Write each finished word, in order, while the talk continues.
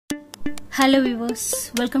Hello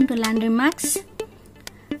viewers, welcome to Dream Maths.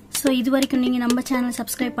 So இதுவரைக்கும் நீங்க நம்ம சேனல்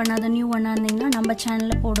சப்ஸ்கிரைப் பண்ணாத நியூ ஒண்ணா இருந்தீங்கன்னா நம்ம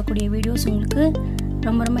சேனல்ல போடக்கூடிய வீடியோஸ் உங்களுக்கு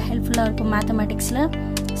ரொம்ப ஹெல்ப்ஃபுல்லா இருக்கும் மேத்தமேட்டிக்ஸ்ல.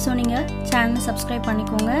 சோ நீங்க சேனலை சப்ஸ்கிரைப்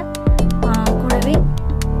பண்ணிக்கோங்க. கூடவே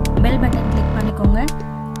பெல் பட்டன் கிளிக் பண்ணிக்கோங்க.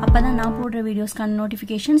 அப்பதான் நான் போடுற வீடியோஸ்க்கான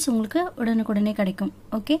நோட்டிஃபிகேஷன்ஸ் உங்களுக்கு உடனுக்குடனே கிடைக்கும்.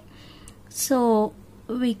 Okay? So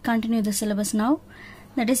we continue the syllabus now.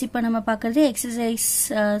 That is இப்ப நம்ம பார்க்கிறது exercise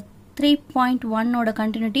 3.1 ஓட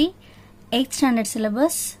continuity 8th standard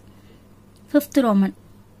syllabus 5th Roman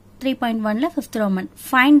 3.1 la 5th Roman.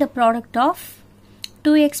 Find the product of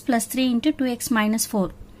 2x plus 3 into 2x minus 4.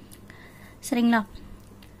 சரிங்களா?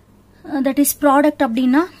 That is product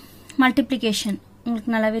அப்படின்னா multiplication.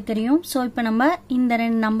 உங்களுக்கு நல்லாவே தெரியும். So இப்போ நம்ம இந்த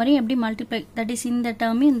ரெண்டு நம்பரையும் எப்படி multiply, that is இந்த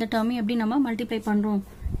டேர்மையும் இந்த டேர்மையும் எப்படி நம்ம multiply பண்றோம்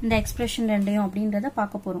இந்த எக்ஸ்பிரஷன் ரெண்டையும் அப்படின்றத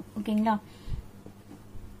பார்க்க போறோம். ஓகேங்களா?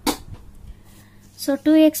 So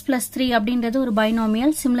 2x plus 3 அப்படின்றது ஒரு binomial.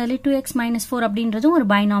 Similarly 2x minus 4 அப்படின்றது ஒரு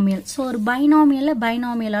binomial. So ஒரு binomial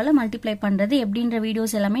multiply பண்றது எப்படின்ற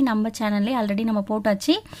வீடியோஸ் எல்லாமே நம்ம சேனல்லே ஆல்ரெடி நம்ம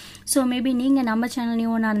போட்டாச்சு. So மேபி நீங்க நம்ம சேனல்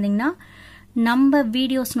நியூவா இருந்தீங்கன்னா நம்ம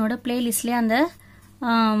வீடியோஸ்னோட பிளேலிஸ்ட்லயே அந்த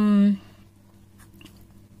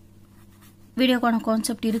வீடியோக்கான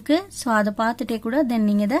கான்செப்ட் இருக்கு. So அதை பார்த்துட்டே கூட தென்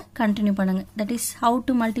நீங்க இதை கண்டினியூ பண்ணுங்க. That is how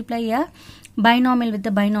to multiply a binomial with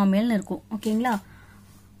the binomial இருக்கும். ஓகேங்களா?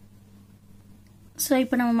 So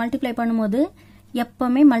இப்போ நம்ம மல்டிப்ளை பண்ணும்போது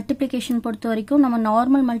எப்பவுமே மல்டிப்ளிகேஷன் பொறுத்த வரைக்கும் நம்ம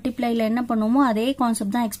நார்மல் மல்டிப்ளைல என்ன பண்ணுவோமோ அதே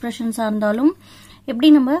கான்செப்ட் தான் எக்ஸ்பிரஷன்ஸா இருந்தாலும். எப்படி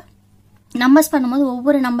நம்ம நம்பர்ஸ் பண்ணும்போது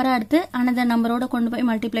ஒவ்வொரு நம்பரா எடுத்து அனதர் நம்பரோட கொண்டு போய்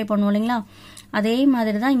மல்டிப்ளை பண்ணுவோம் இல்லைங்களா? அதே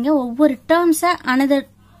மாதிரி தான் இங்க ஒவ்வொரு டேர்ம்ஸை அனதர்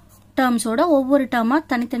டேர்ம்ஸோட ஒவ்வொரு டேர்மா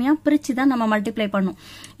தனித்தனியா பிரிச்சு தான் நம்ம மல்டிப்ளை பண்ணும்.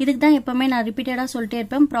 இதுக்கு தான் எப்பவுமே நான் ரிப்பீட்டடா சொல்லிட்டே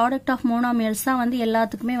இருப்பேன், ப்ராடக்ட் ஆஃப் மோனோமியல்ஸ் தான் வந்து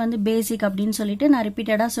எல்லாத்துக்குமே வந்து பேசிக் அப்படின்னு சொல்லிட்டு நான்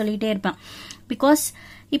ரிப்பீட்டடா சொல்லிட்டே இருப்பேன். பிகாஸ்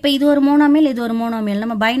இப்ப இது ஒரு மோனோமியல், இது ஒரு மோனோமியல்,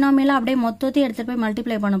 நம்ம பைனாமியலா அப்படியே மொத்தத்தையும் எடுத்துட்டு போய்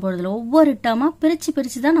மல்டிப்ளை பண்ண போறதுல ஒவ்வொரு டேர்மா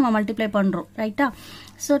பிரிச்சு தான் நம்ம மல்டிப்ளை பண்றோம். ரைட்டா?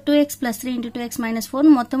 So 2x plus 3 into 2x minus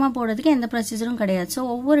 4 மொத்தமா போடுறதுக்கு எந்த ப்ரொசீஜரும் கிடையாது. சோ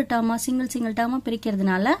ஒவ்வொரு டேர்மா சிங்கிள் டேர்மா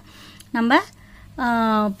பிரிக்கிறதுனால நம்ம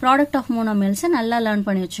ப்ராடக்ட் ஆஃப் மோனோமியல்ஸ் நல்லா லேர்ன்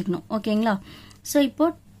பண்ணி வச்சுக்கணும். ஓகேங்களா? சோ இப்போ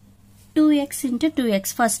 2x into 2x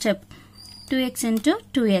first step 2x into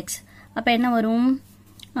 2x. அப்ப என்ன வரும்?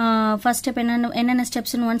 ஃபர்ஸ்ட் ஸ்டெப் என்னென்ன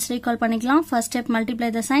ஸ்டெப்ஸ் ஒன்ஸ் ரீகால் பண்ணிக்கலாம். ஃபர்ஸ்ட் ஸ்டெப் மல்டிப்ளை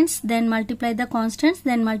த சைன்ஸ், தென் மல்டிப்ளை த கான்ஸ்டன்ட்ஸ்,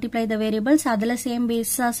 தென் மல்டிப்ளை த வேரியபிள்ஸ். அதுல சேம்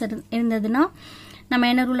பேஸஸ் இருந்ததுன்னா நம்ம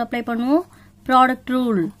என்ன ரூல் அப்ளை பண்ணுவோம்? Product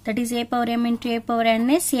rule. That is a power m into a power n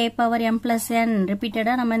is a power m plus n.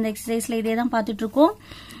 ரிப்பீட்டடா நம்ம இந்த எக்ஸசைஸ்ல இதே தான் பார்த்துட்டு இருக்கோம்.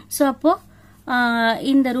 சோ அப்போ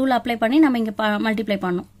இந்த ரூல் அப்ளை பண்ணி நம்ம இங்க மல்டிப்ளை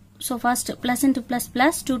பண்ணோம். So first plus into plus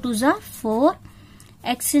plus 2 2s are 4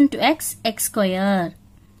 x into x x square.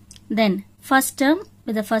 Then first term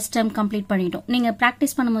with the first term complete பண்ணிட்டோம். நீங்க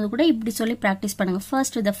பிராக்டிஸ் பண்ணும்போது கூட இப்படி சொல்லி பிராக்டிஸ் பண்ணுங்க.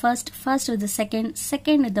 first with the first with the second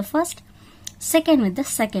with the second with the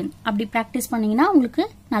second. அப்படி practice பண்ணீங்கன்னா உங்களுக்கு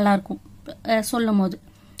நல்லா இருக்கும். சொல்லும்போது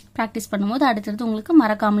பிராக்டிஸ் பண்ணும்போது அடுத்தது உங்களுக்கு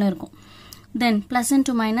மறக்காமலே இருக்கும். Then plus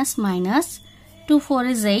into minus 2 4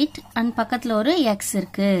 is 8 and பக்கத்துல ஒரு x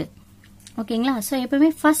இருக்கு. ஓகேங்களா? சோ எப்பவுமே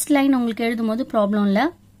ஃபர்ஸ்ட் லைன் உங்களுக்கு எழுதும்போது ப்ராப்ளம் இல்ல.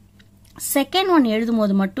 செகண்ட் ஒன்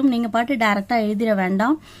எழுதும்போது மட்டும் நீங்க பாட்டு டைரக்டா எழுதிட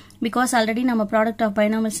வேண்டாம். பிகாஸ் ஆல்ரெடி நம்ம ப்ராடக்ட் ஆஃப்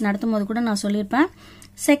பைனாமியல்ஸ் நடத்தும் போது கூட நான் சொல்லியிருப்பேன்.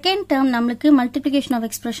 செகண்ட் டேர்ம் நம்மளுக்கு மல்டிபிளிகேஷன் ஆஃப்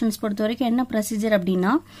எக்ஸ்பிரஷன்ஸ் பொறுத்த வரைக்கும் என்ன ப்ரொசீஜர்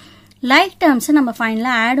அப்படின்னா லைக் டேர்ம்ஸ் நம்ம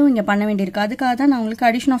ஃபைனலா ஆடும் இங்க பண்ண வேண்டியிருக்கு. அதுக்காக தான் நான் உங்களுக்கு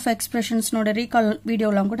அடிஷன் ஆஃப் எக்ஸ்பிரஷன்ஸ்னோட ரீகால்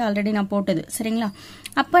வீடியோலாம் கூட ஆல்ரெடி நான் போட்டது. சரிங்களா?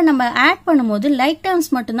 அப்ப நம்ம ஆட் பண்ணும்போது லைக்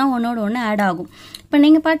டேர்ம்ஸ் மட்டும் தான் ஒன்னோட ஒன்னு ஆட் ஆகும். இப்ப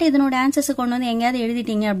நீங்க பாட்டு இதனோட ஆன்சர்ஸ் கொண்டு வந்து எங்கேயாவது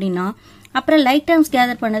எழுதிட்டீங்க அப்படின்னா அப்புறம் லைக் டேர்ம்ஸ்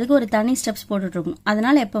கேதர் பண்ணதுக்கு ஒரு தனி ஸ்டெப்ஸ் போட்டுட்டு இருக்கணும்.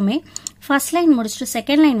 அதனால எப்பவுமே ஃபர்ஸ்ட் லைன் முடிச்சுட்டு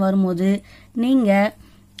செகண்ட் லைன் வரும்போது நீங்க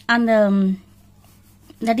அந்த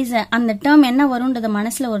தட் இஸ் அந்த டேர்ம் என்ன வரும்ன்றத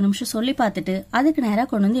மனசுல ஒரு நிமிஷம் சொல்லி பார்த்துட்டு அதுக்கு நேரா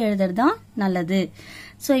கொண்டு வந்து எழுதுறது தான் நல்லது.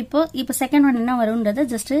 சோ இப்போ செகண்ட் ஒன் என்ன வரும்ன்றத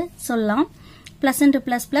ஜஸ்ட் சொல்லலாம். Plus into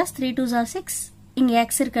plus plus 3 2s are 6. இங்க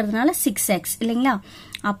x இருக்கிறதுனால 6x இல்லைங்களா?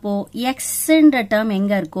 அப்போ xன்ற டேர்ம்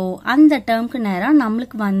எங்க இருக்கோ அந்த டேர்ம்க்கு நேரா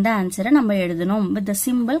நம்மளுக்கு வந்த ஆன்சரை நம்ம எழுதணும். வித் தி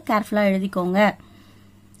சிம்பிள் கேர்ஃபுல்லா எழுதிக்கோங்க.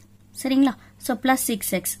 சரிங்களா? So plus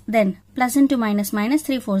 6x. Then plus into minus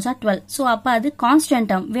 3 4s are 12. So அப்ப அது கான்ஸ்டன்ட்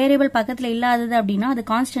டேர்ம். வேரியபிள் பக்கத்துல இல்லாதது அப்படின்னா அது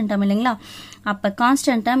கான்ஸ்டன்ட் டேர்ம் இல்லைங்களா? அப்ப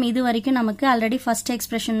கான்ஸ்டன்ட் டேர்ம் இது வரைக்கும் நமக்கு ஆல்ரெடி ஃபர்ஸ்ட்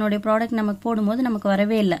எக்ஸ்பிரஷனோட ப்ராடக்ட் நமக்கு போடும்போது நமக்கு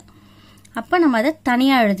வரவே இல்லை. அப்ப நம்ம அதை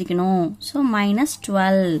தனியா எழுதிக்கணும். So minus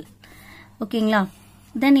 12. ஓகேங்களா?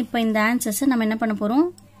 தென் இப்போ இந்த ஆன்சர்ஸ் நம்ம என்ன பண்ண போறோம்?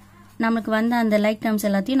 நமக்கு வந்த அந்த லைக் டேர்ம்ஸ்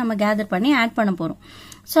எல்லாத்தையும் நம்ம கேதர் பண்ணி ஆட் பண்ண போறோம்.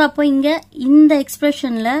 சோ அப்போ இங்க இந்த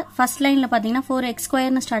எக்ஸ்பிரஷன்ல ஃபர்ஸ்ட் லைன்ல பாத்தீங்கன்னா 4x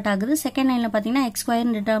ஸ்கொயர்னு ஸ்டார்ட் ஆகுது. செகண்ட் லைன்ல பாத்தீங்கன்னா x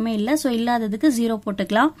ஸ்கொயர்ன்ற டேர்மே இல்ல. சோ இல்லாததுக்கு 0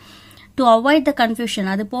 போட்டுக்கலாம். To avoid the confusion.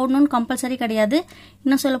 அது போடணும்னு கம்பல்சரி கிடையாது.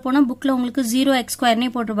 இன்னும் சொல்ல போனா புக்ல உங்களுக்கு 0x ஸ்கொயர்னே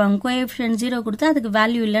போட்டுருப்பாங்க. கோஎஃபிஷியன்ட் 0 கொடுத்தா அதுக்கு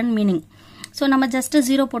வேல்யூ இல்லைன்னு மீனிங். சோ நம்ம ஜஸ்ட்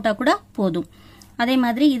 0 போட்டா கூட போதும். அதே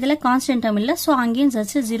மாதிரி இதுல கான்ஸ்டன்ட் டேர்ம் இல்ல, சோ அங்கேயும்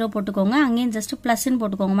ஜஸ்ட் 0 போட்டுக்கோங்க, அங்கேயும் ஜஸ்ட் பிளஸ்ன்னு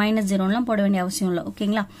போட்டுக்கோங்க, -0 போட வேண்டிய அவசியம் இல்ல.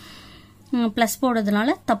 ஓகேங்களா, பிளஸ்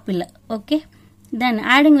போடுறதுனால தப்பு இல்ல. Okay, then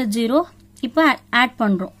adding with 0. இப்போ ஆட்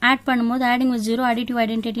பண்றோம். ஆட் பண்ணும்போது ஆடிங் வித் 0 அடிட்டிவ்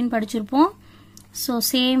ஐடென்டிட்டின்னு படிச்சிருப்போம். சோ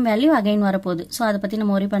சேம் வேல்யூ அகைன் வரப்போகுது. சோ அதை பத்தி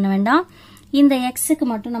நம்ம worry பண்ண வேண்டாம். இந்த எக்ஸுக்கு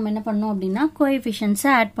மட்டும் நம்ம என்ன பண்ணோம் அப்படின்னா கோஎஃபிஷியன்ட்ஸை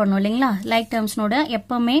ஆட் பண்ணோம் இல்லைங்களா. லைக் டேர்ம்ஸ்னோட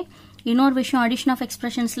எப்பவுமே இன்னொரு விஷயம் அடிஷன் ஆஃப்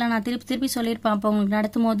எக்ஸ்பிரஷன்ஸ்ல நான் திருப்பி சொல்லியிருப்பேன். அப்போ உங்களுக்கு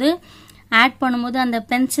நடத்தும் போது ஆட் பண்ணும்போது அந்த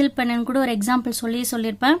பென்சில் பென்னு கூட ஒரு எக்ஸாம்பிள்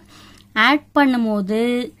சொல்லியிருப்பேன். ஆட் பண்ணும்போது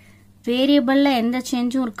வேரியபிள்ல எந்த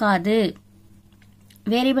சேஞ்சும் இருக்காது,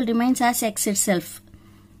 variable remains as eggs it self.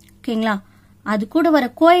 ஓகேங்களா, அது கூட வர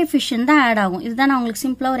கோஎஃபிஷியன்ட் தான் ஆட் ஆகும். இதுதான் நான் உங்களுக்கு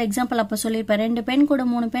சிம்பிளா ஒரு எக்ஸாம்பிள் அப்ப சொல்லியிருப்பேன். 2 பென் கூட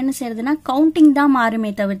 3 பென் சேருதுன்னா கவுண்டிங் தான்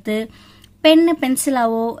மாறுமே தவிர்த்து பென்னு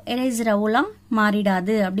பென்சிலாவோ எரேசராவோலாம்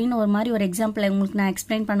மாறிடாது அப்படின்னு ஒரு மாதிரி ஒரு எக்ஸாம்பிள் உங்களுக்கு நான்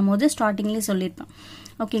எக்ஸ்பிளைன் பண்ணும்போது ஸ்டார்டிங்லேயே சொல்லியிருப்பேன்.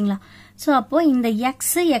 ஓகேங்களா, ஸோ அப்போ இந்த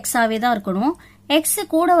எக்ஸ் எக்ஸாவே தான் இருக்கணும். எக்ஸ்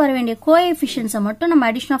கூட வர வேண்டிய கோஎஃபிஷியன்ஸை மட்டும் நம்ம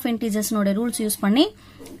அடிஷன் ஆஃப் இன்டிஜர்ஸ்னோட ரூல்ஸ் யூஸ் பண்ணி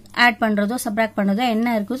ஆட் பண்றதோ சப்ராக்ட் பண்றதோ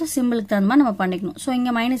என்ன இருக்குதோ சிம்பிளுக்கு தகுந்த மாதிரி நம்ம பண்ணிக்கணும். ஸோ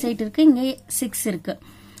இங்க -8 இருக்கு, இங்க 6 இருக்கு.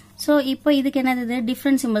 ஸோ இப்போ இதுக்கு என்னது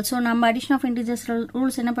டிஃபரன்ட் சிம்பிள். ஸோ நம்ம அடிஷன் ஆஃப் இன்டிஜர்ஸ்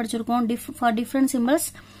ரூல்ஸ் என்ன படிச்சிருக்கோம், for different symbols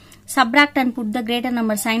subtract and put the greater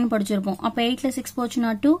number sign படிச்சிருப்போம். அப்ப 8ல 6 போச்சுனா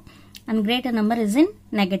 2 and greater number is in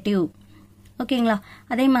negative. ஓகேங்களா,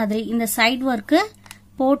 அதே மாதிரி இந்த சைடு ஒர்க்கு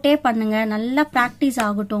போட்டே பண்ணுங்க, நல்லா பிராக்டிஸ்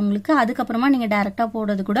ஆகட்டும் உங்களுக்கு. அதுக்கப்புறமா நீங்க டைரக்டா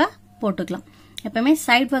போடுறது கூட போட்டுக்கலாம். எப்பவுமே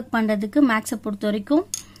சைடு ஒர்க் பண்றதுக்கு மேக்ஸை பொறுத்த வரைக்கும்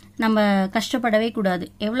நம்ம கஷ்டப்படவே கூடாது.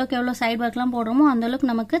 எவ்வளோக்கு எவ்வளோ சைடு ஒர்க்லாம் போடுறோமோ அந்த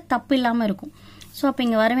அளவுக்கு நமக்கு தப்பு இல்லாம இருக்கும். ஸோ அப்போ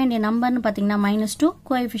இங்க வர வேண்டிய நம்பர்னு பாத்தீங்கன்னா -2,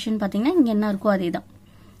 கோஎஃபிஷியன்ட் பாத்தீங்கன்னா இங்க என்ன இருக்கோ அதே தான்.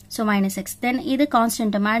 So -x. Then இது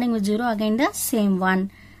constant term adding with 0 again the same one.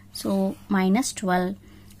 So -12.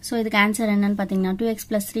 So இதுக்கு answer என்னன்னு பாத்தீங்கன்னா 2x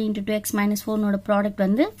plus 3 into 2x minus 4 நோட product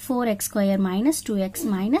வந்து 4x square minus 2x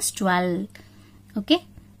minus 12. Okay.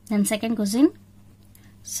 Then second question.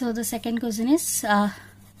 So the second question is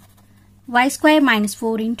y square minus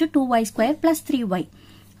 4 into 2y square plus 3y.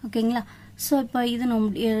 ஓகேங்களா. So இப்போ இது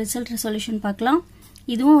நம்ம result solution பார்க்கலாம்.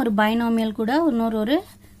 இதுவும் ஒரு binomial கூட இன்னொரு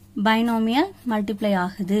பைனாமியல் மல்டிப்ளை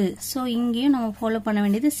ஆகுது. ஸோ இங்கேயும் நம்ம ஃபாலோ பண்ண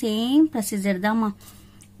வேண்டியது சேம் ப்ரொசீஜர் தான்மா.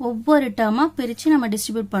 ஒவ்வொரு டேர்மா பிரிச்சு நம்ம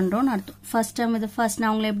டிஸ்ட்ரிபியூட் பண்றோம்னு அர்த்தம். ஃபர்ஸ்ட் டேர்ம் வித் ஃபர்ஸ்ட்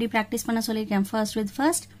நான் உங்களை எப்படி ப்ராக்டிஸ் பண்ண சொல்லியிருக்கேன். First with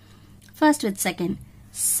first, first with second,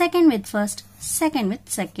 second with first, second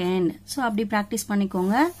with second. So அப்படி ப்ராக்டிஸ்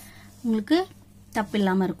பண்ணிக்கோங்க, உங்களுக்கு தப்பு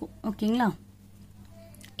இல்லாம இருக்கும். ஓகேங்களா,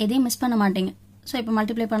 எதையும் மிஸ் பண்ண மாட்டீங்க. ஸோ இப்போ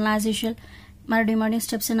மல்டிப்ளை பண்ணலாம் ஆஸ் யூஷுவல். மறுபடியும்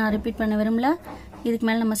ஸ்டெப்ஸ் நான் ரிப்பீட் பண்ண விரும்பல. இதுக்கு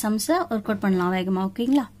மேல நம்ம சம்ஸை ஒர்க் அவுட் பண்ணலாம் வேகமா.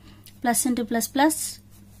 ஓகேங்களா, plus into plus plus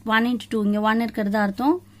 1 into 2 இங்க 1 இருக்கிறது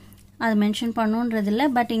அர்த்தம், அது மென்ஷன் பண்ணுன்றது இல்லை,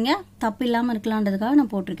 பட் இங்க தப்பு இல்லாம இருக்கலான்றதுக்காக நான்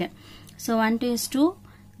போட்டிருக்கேன். So 1 to is 2.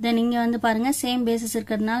 தென் இங்க வந்து பாருங்க சேம் பேசிஸ்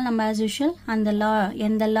இருக்கிறதுனால நம்ம ஆஸ் யூஷுவல் அந்த லா,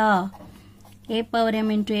 எந்த லா, a power m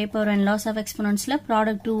into a power n loss of எக்ஸ்போனன்ட்ஸ்ல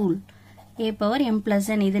product rule a power m plus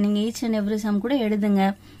n. இது நீங்க ஈச் அண்ட் எவ்ரி சம் கூட எழுதுங்க,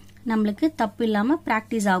 நம்மளுக்கு தப்பு இல்லாம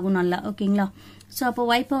பிராக்டிஸ் ஆகும் நல்லா. ஓகேங்களா, ஸோ அப்போ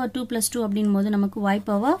y power 2 plus 2 அப்படின் போது நமக்கு y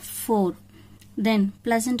power 4. தென்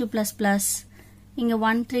பிளஸ் இன்டு பிளஸ் பிளஸ் இங்க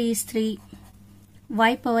 1 3 is 3.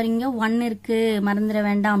 y பவர் இங்க 1 இருக்கு மறந்துட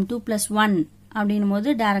வேண்டாம். 2 plus 1 அப்படின்னும் போது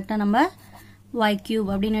டைரக்டா நம்ம y cube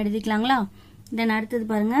அப்படின்னு எழுதிக்கலாங்களா. தென் அடுத்தது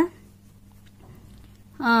பாருங்க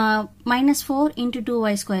 -4 into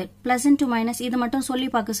 2y square. Plus into minus இது மட்டும் சொல்லி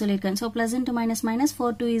பார்க்க சொல்லியிருக்கேன். So plus into minus minus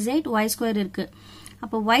 4 2 is 8, y square இருக்கு.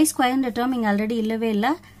 அப்போ y square டேர்ம் இங்க ஆல்ரெடி இல்லவே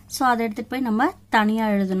இல்லை. ஸோ அதை எடுத்துட்டு போய் நம்ம தனியா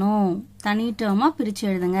எழுதணும், தனி டேர்மா பிரிச்சு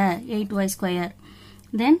எழுதுங்க 8y square.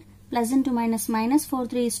 Then plus into minus minus 4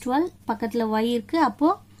 3 is 12, பக்கத்துல y இருக்கு, அப்போ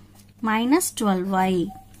 -12y.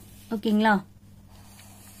 ஓகேங்களா,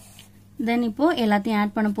 தென் இப்போ எல்லாத்தையும்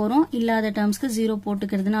ஆட் பண்ண போறோம். இல்லாத டேர்ம்ஸ்க்கு 0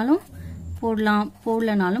 போட்டுக்கிறதுனாலும் போடலாம்,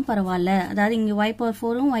 போடலனாலும் பரவாயில்ல. அதாவது இங்க y பவர்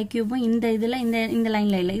 4ம் y கியூபும் இந்த இதுல இந்த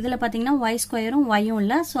லைன்ல இல்ல, இதுல பாத்தீங்கன்னா y ஸ்கொயரும் yயும்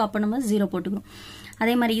இல்ல. சோ அப்ப நம்ம 0 போட்டுக்கிறோம்.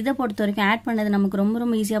 அதே மாதிரி இதை பொறுத்த வரைக்கும் ஆட் பண்ணது நமக்கு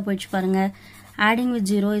ரொம்ப ஈஸியா போயிடுச்சு பாருங்க. Adding with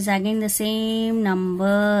 0 is again the same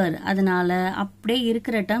number, அதனால அப்படியே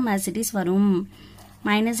இருக்கிற டேர்ம் as it is வரும்.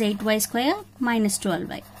 -8y square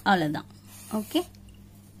 -12y, அவ்வளவுதான். ஓகே,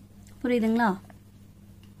 புரியுதுங்களா?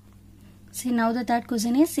 See now the third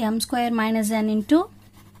question is m square minus n into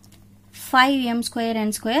 5m square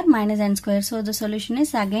n square minus n square. So the solution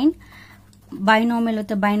is again binomial with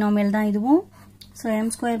the binomial தான் இதுவும். So m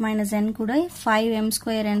square minus n கூட 5m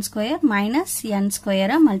square n square minus n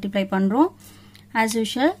square multiply பண்றோம். As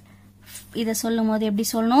usual இதை சொல்லும் போது எப்படி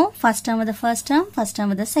சொல்லணும்? First term with the first term, first term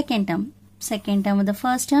with the second term, second term with the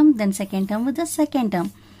first term, then second term with the second term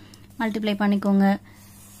multiply பண்ணிக்கோங்க.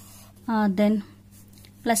 Then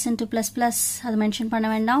plus into plus plus அது mention பண்ண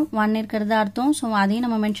வேண்டாம், 1 இருக்கிறது அர்த்தம். So அதையும்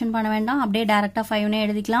நம்ம mention பண்ண வேண்டாம், அப்படியே டைரக்டா 5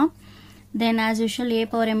 எழுதிக்கலாம். Then as usual a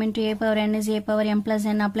power m into a power n is a power m plus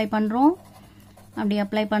n apply பண்றோம். அப்படி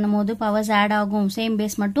apply பண்ணும்போது powers add ஆகும். Same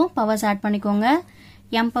base மட்டும் powers add பண்ணிக்கோங்க.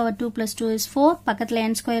 m power 2 plus 2 is 4. பக்கத்துல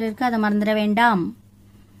n square இருக்கு, அதை மறந்துட வேண்டாம்.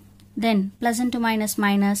 Then plus into minus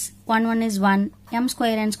minus 1 is 1. m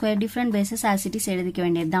square n square different bases as it is எழுதிக்க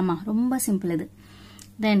வேண்டியதுதாம்மா. ரொம்ப சிம்பிள் இது.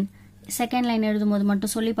 Then second line எழுதும்போது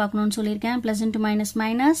மட்டும் சொல்லி பார்க்கணும்னு சொல்லியிருக்கேன். plus into minus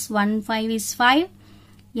minus 1 5 is 5.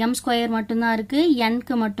 m square மட்டும்தான் இருக்கு, n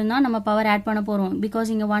க்கு மட்டும்தான் நம்ம பவர் ஆட் பண்ண போறோம். because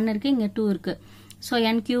இங்க 1 இருக்கு, இங்க 2 இருக்கு. so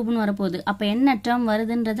n கியூப்னு வரப்போகுது. அப்ப என்ன டேர்ம்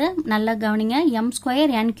வருதுன்றத நல்லா கவனிங்க. m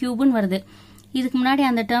ஸ்கொயர் n கியூப்னு வருது. இதுக்கு முன்னாடி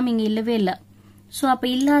அந்த டேர்ம் இங்க இல்லவே இல்லை. ஸோ அப்போ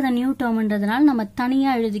இல்லாத நியூ டேர்ம்ன்றதுனால நம்ம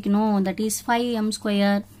தனியாக எழுதிக்கணும். That is 5m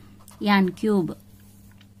square n cube.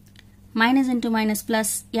 Minus into minus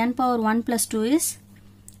plus n power 1 plus 2 is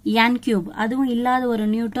n cube. அதுவும் இல்லாத ஒரு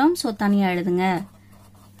நியூ டேர்ம், ஸோ தனியாக எழுதுங்க.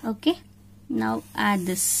 Okay, now add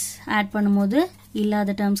this. Add பண்ணும்போது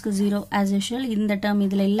இல்லாத டேர்ம்ஸ்க்கு 0 ஆஸ் யூஷுவல். இந்த டேர்ம்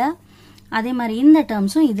இதில் இல்லை, அதே மாதிரி இந்த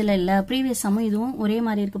டேர்ம்ஸும் இதில் இல்லை. ப்ரீவியஸ் சம்மும் இதுவும் ஒரே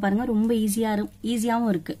மாதிரி இருக்கு பாருங்க. ரொம்ப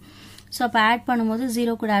ஈஸியாகவும் இருக்கு. ஸோ அப்போ ஆட் பண்ணும்போது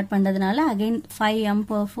 0 கூட ஆட் பண்ணுறதுனால again 5m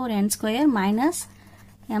power 4 n square minus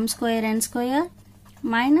m square n square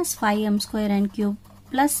minus 5m square n cube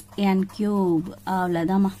plus n cube.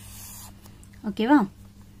 அவ்வளோதாம்மா. ஓகேவா?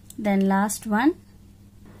 Then last one.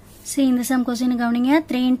 சரி, இந்த சம் கொஸ்டின் கவனிங்க.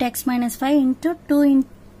 3 into x minus 5 into 2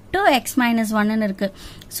 into x minus 1 இருக்கு.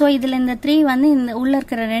 So இதில் இந்த 3 வந்து இந்த உள்ள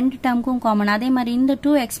இருக்கிற ரெண்டு டேர்முக்கும் காமன். அதே மாதிரி இந்த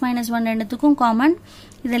 2x minus 1 ரெண்டுத்துக்கும் காமன்.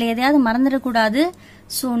 இதில் எதையாவது மறந்துடக்கூடாது.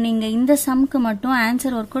 ஸோ நீங்கள் இந்த சம்க்கு மட்டும்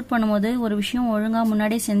ஆன்சர் ஒர்க் அவுட் பண்ணும்போது ஒரு விஷயம் ஒழுங்காக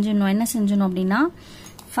முன்னாடியே செஞ்சிடணும். என்ன செஞ்சிடணும் அப்படின்னா,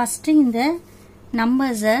 ஃபஸ்ட்டு இந்த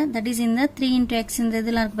நம்பர்ஸை, தட் இஸ் இந்த 3 into x இந்த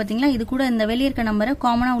இதெல்லாம் இருக்குது பார்த்தீங்களா, இது கூட இந்த வெளியே இருக்க நம்பரை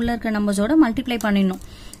காமனாக உள்ள இருக்க நம்பர்ஸோட மல்டிப்ளை பண்ணிடணும்.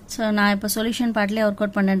 ஸோ நான் இப்போ சொல்யூஷன் பார்ட்லேயே ஒர்க்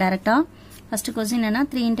அவுட் பண்ணேன் டேரெக்டாக. ஃபஸ்ட்டு கொஸ்டின் என்ன,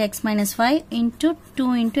 3 into x minus 5 into 2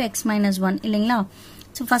 into x minus 1 இல்லைங்களா.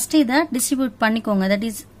 ஸோ ஃபஸ்ட்டு இதை டிஸ்ட்ரிபியூட் பண்ணிக்கோங்க. தட்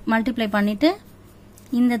இஸ் மல்டிப்ளை பண்ணிவிட்டு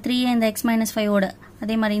இந்த 3 இந்த x minus 5ஓட,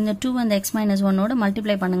 அதே மாதிரி இந்த 2 அந்த x minus 1ஓட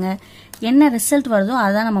மல்டிப்ளை பண்ணுங்க. என்ன ரிசல்ட் வருதோ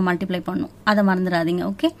அதான் நம்ம மல்டிப்ளை பண்ணணும். அதை மறந்துடாதீங்க.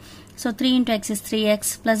 Okay, so 3 into x is 3x,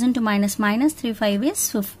 plus into minus minus 3 5 is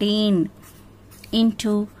 15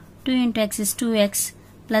 into 2 into x is 2x,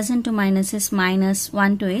 plus into minus is minus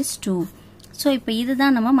 1 2 is 2. So இப்போ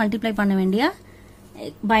இதுதான் நம்ம மல்டிப்ளை பண்ண வேண்டிய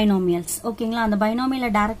பைனாமியல்ஸ். ஓகேங்களா? அந்த பைனாமியலை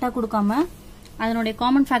டைரெக்டாக கொடுக்காம அதனுடைய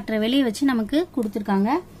காமன் ஃபேக்டரை வெளியே வச்சு நமக்கு கொடுத்துருக்காங்க.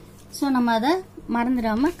 ஸோ நம்ம அதை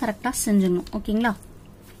மறந்துடாமல் கரெக்டாக செஞ்சிடணும். ஓகேங்களா?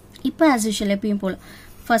 இப்போ ஆஸ் யூஷுவல் எப்பயும் போல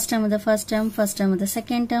first term with first term, first term with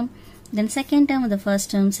second term, then second term with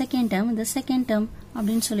first term, second term with second term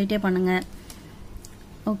அப்படின்னு சொல்லிட்டே பண்ணுங்க.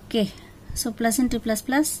 Okay, so plus into plus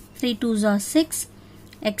plus 3 2s are 6,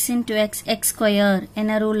 x into x, x square.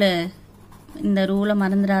 என்ன rule? இந்த ரூலை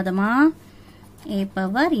மறந்துடாதமா. a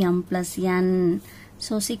power m plus n.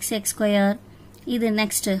 So 6x square. இது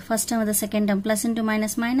next first term with second term, plus into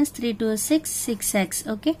minus minus 3 2 6 6x.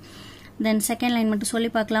 Okay, then second line மட்டும் சொல்லி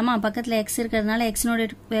பார்க்கலாமா. பக்கத்தில் X இருக்கிறதுனால எக்ஸினோட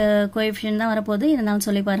coefficient தான் வரப்போகுது. இருந்தாலும்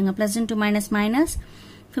சொல்லி பாருங்க. Plus into minus minus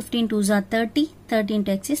 15 2s are 30, 30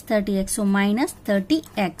 into x is 30x. So minus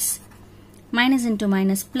 30x. Minus into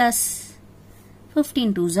minus plus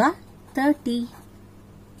 15 2s are 30.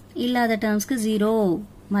 இல்லாத டேர்ம்ஸ்க்கு 0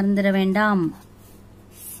 மறந்துட வேண்டாம்.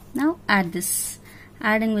 Now add this.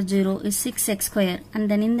 Adding with 0 is 6x square. And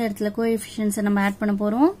then இந்த இடத்துல coefficients நம்ம add பண்ண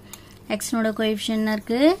போறோம். x நோட coefficient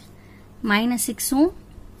இருக்கு minus 6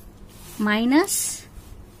 minus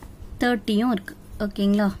 30 இருக்கு.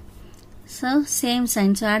 ஓகேங்களா? So same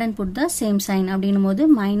sign. So add and put the same sign. அப்படின்னும் போது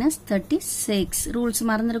minus 36. ரூல்ஸ்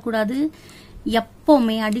மறந்துடக்கூடாது.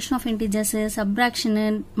 எப்போவுமே addition of integers, subtraction,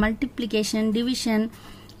 multiplication, division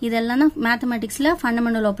இதெல்லாம் தான் மேத்தமெட்டிக்ஸில்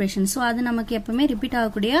ஃபண்டமெண்டல் ஆப்ரேஷன். ஸோ அது நமக்கு எப்பவுமே ரிப்பீட்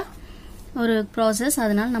ஆகக்கூடிய ஒரு ப்ராசஸ்.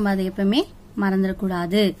 அதனால நம்ம அதை எப்பவுமே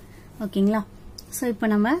மறந்துடக்கூடாது. ஓகேங்களா? ஸோ இப்போ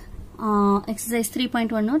நம்ம எக்ஸசைஸ்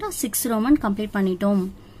 3.1ஓட 6 ரோமன் கம்ப்ளீட் பண்ணிட்டோம்.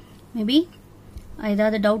 மேபி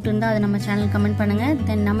ஏதாவது டவுட் இருந்தால் அதை நம்ம சேனல் கமெண்ட் பண்ணுங்கள்.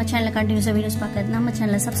 தென் நம்ம சேனலில் கண்டினியூஸாக வீடியோஸ் பார்க்கறது நம்ம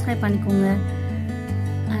சேனலை சப்ஸ்கிரைப் பண்ணிக்கோங்க.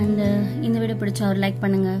 அண்ட் இந்த வீடியோ பிடிச்சா ஒரு லைக்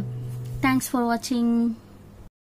பண்ணுங்கள். தேங்க்ஸ் ஃபார் வாட்சிங்.